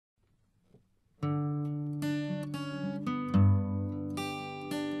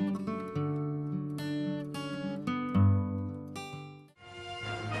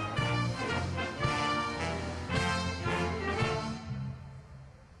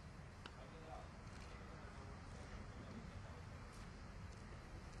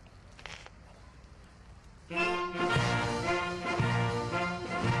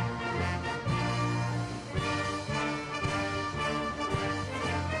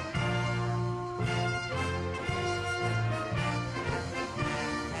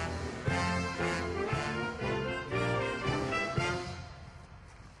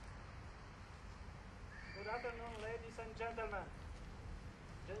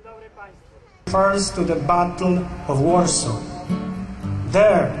refers to the Battle of Warsaw.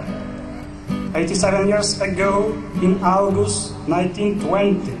 There, 87 years ago, in August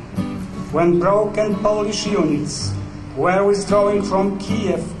 1920, when broken Polish units were withdrawing from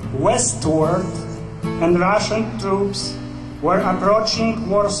Kiev westward and Russian troops were approaching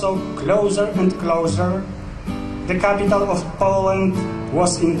Warsaw closer and closer, the capital of Poland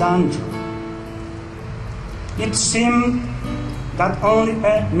was in danger. It seemed that only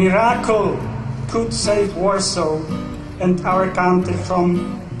a miracle could save Warsaw and our country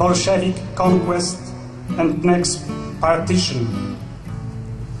from Bolshevik conquest and next partition.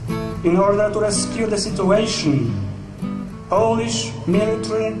 In order to rescue the situation, Polish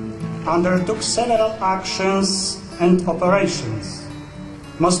military undertook several actions and operations.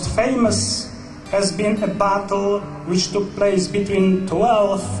 Most famous has been a battle which took place between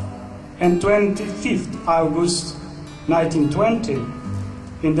 12th and 25th August 1920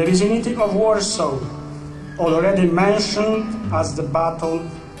 in the vicinity of Warsaw, already mentioned as the Battle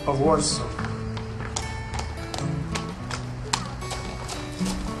of Warsaw.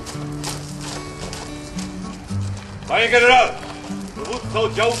 Panie generał, dowódca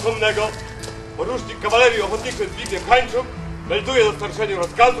oddziału konnego, porucznik kawalerii ochotniczej Zbigniew Hańczuk melduje o dostarczeniu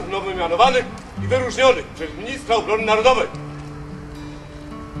rozkazów nowo mianowanych i wyróżnionych przez ministra obrony narodowej.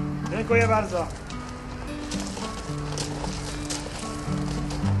 Dziękuję bardzo.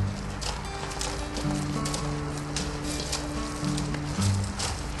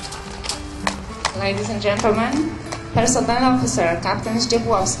 Ladies and gentlemen, Personnel Officer Captain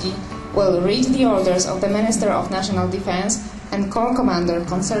Zdziebłowski will read the orders of the Minister of National Defense and Corps Commander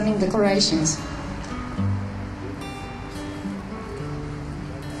concerning decorations.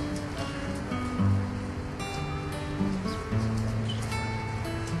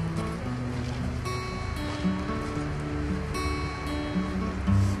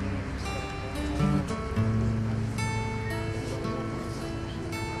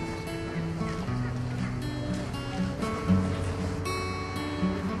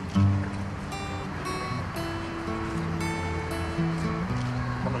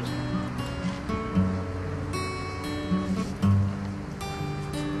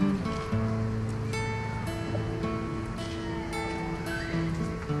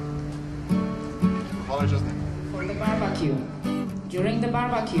 For the barbecue. During the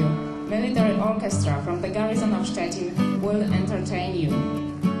barbecue, military orchestra from the garrison of Szczecin will entertain you.